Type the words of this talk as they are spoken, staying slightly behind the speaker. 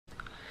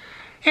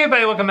Hey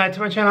everybody, welcome back to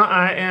my channel.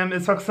 I am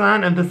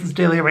Roxanne and this is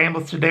Daily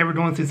Rambles. Today we're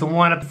doing season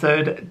 1,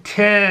 episode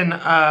 10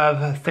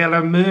 of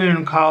Sailor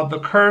Moon called The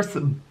Curse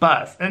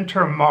Bus.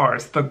 Enter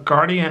Mars, the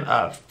Guardian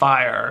of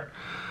Fire.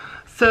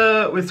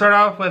 So we start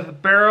off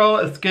with Beryl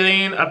is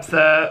getting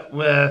upset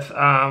with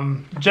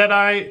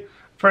Jedi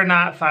for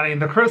not finding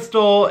the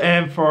crystal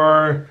and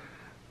for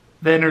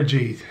the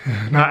energy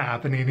not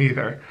happening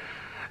either.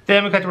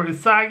 Then we cut to where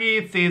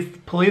Usagi sees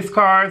police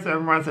cars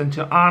and runs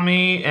into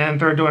Ami, and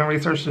they're doing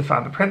research to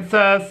find the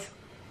princess.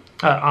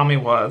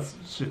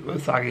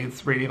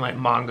 Usagi's reading like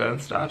manga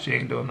and stuff. She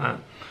ain't doing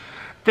that.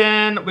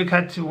 Then we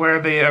cut to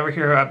where they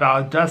overhear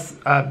about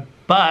a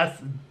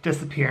bus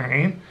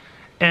disappearing,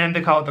 and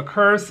they call it the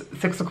Curse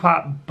 6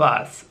 o'clock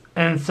bus.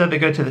 And so they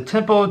go to the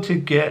temple to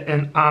get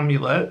an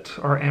amulet.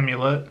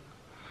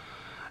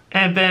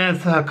 And then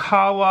it's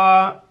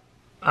Hakawa.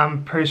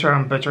 I'm pretty sure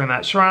I'm butchering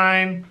that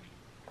shrine.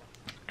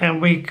 And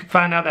we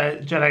find out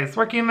that Jedi is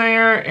working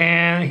there,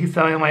 and he's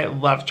selling like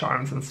love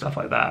charms and stuff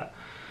like that.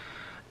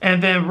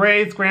 And then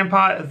Ray's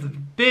grandpa is a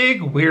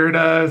big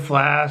weirdo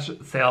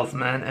 /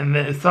 salesman, and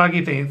then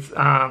Usagi thinks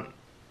that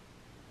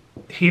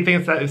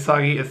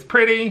Usagi is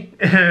pretty,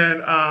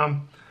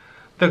 and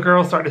the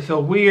girls start to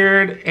feel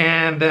weird,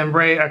 and then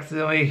Ray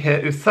accidentally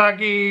hit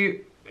Usagi,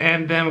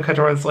 and then we cut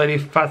to where this lady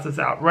fusses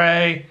out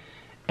Ray.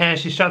 And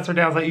she shuts her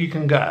down, like, you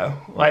can go.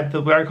 Like, we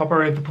already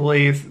cooperated with the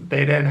police.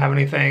 They didn't have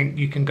anything.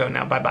 You can go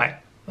now. Bye-bye.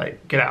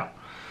 Like, get out.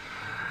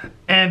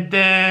 And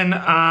then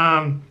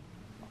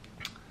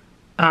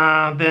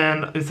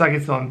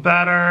Usagi's feeling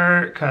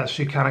better because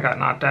she kind of got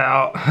knocked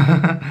out.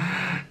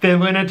 Then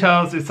Luna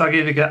tells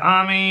Usagi to get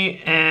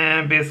Ami.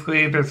 And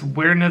basically, there's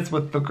weirdness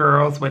with the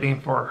girls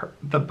waiting for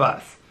the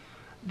bus.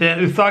 Then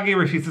Usagi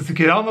refuses to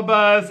get on the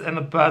bus. And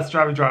the bus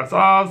driver drives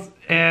off.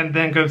 And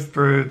then goes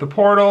through the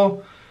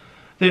portal.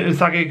 Then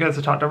Usagi goes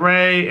to talk to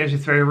Ray, and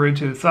she's very rude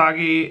to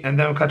Usagi. And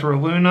then we cut to where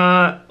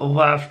Luna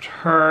left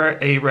her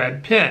a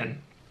red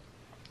pin.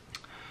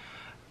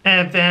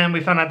 And then we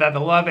found out that the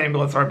love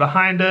ambulance are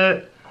behind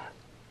it.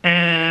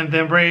 And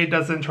then Ray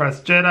doesn't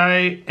trust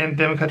Jedi. And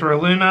then we cut to where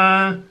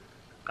Luna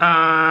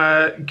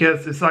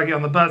gets Usagi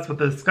on the bus with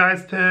the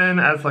disguise pin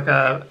as like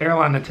a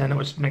airline attendant,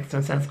 which makes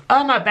no sense.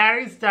 Oh, my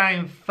battery's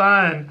dying.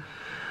 Fun.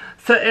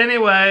 So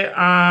anyway,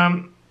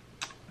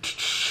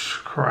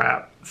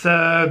 crap.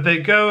 So they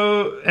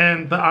go,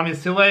 but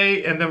Ami's too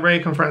late, and then Ray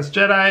confronts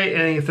Jedi,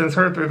 and he sends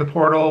her through the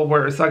portal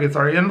where Usagi's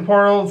already in the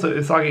portal, so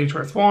Usagi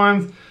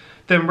transforms.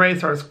 Then Ray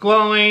starts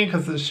glowing,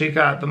 because she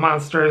got the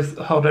monsters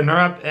holding her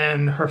up,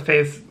 and her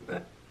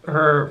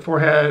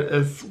forehead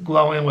is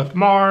glowing with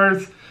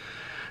Mars.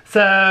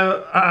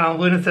 So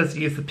Luna says to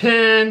use the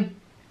pin,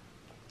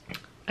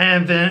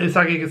 and then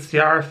Usagi gets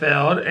tiara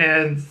failed,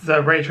 and so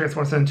Ray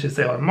transforms into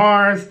Sailor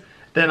Mars.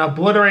 Then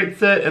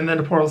obliterates it, and then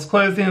the portal's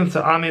closing,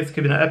 so Ami is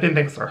keeping it open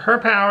thanks to her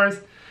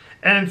powers.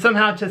 And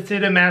somehow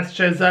Tuxedo Mask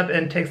shows up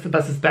and takes the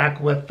buses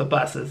back with the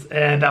buses.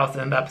 And that was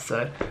the end of the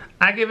episode.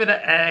 I give it an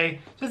A,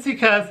 just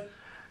because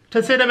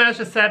Tuxedo Mask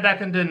just sat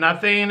back and did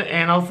nothing,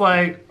 and I was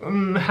like,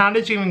 how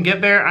did you even get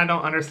there? I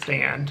don't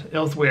understand. It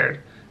was weird.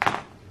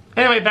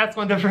 Anyway, that's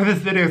going to do it for this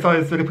video. So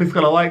this video, please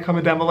go to like,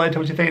 comment down below,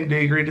 tell what you think. Do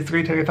you agree,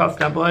 disagree, tell your thoughts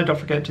down below. Don't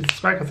forget to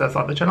subscribe, because that's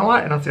all the channel a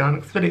lot, and I'll see you on the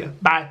next video.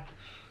 Bye.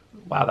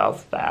 Wow, that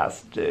was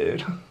fast,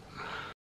 dude.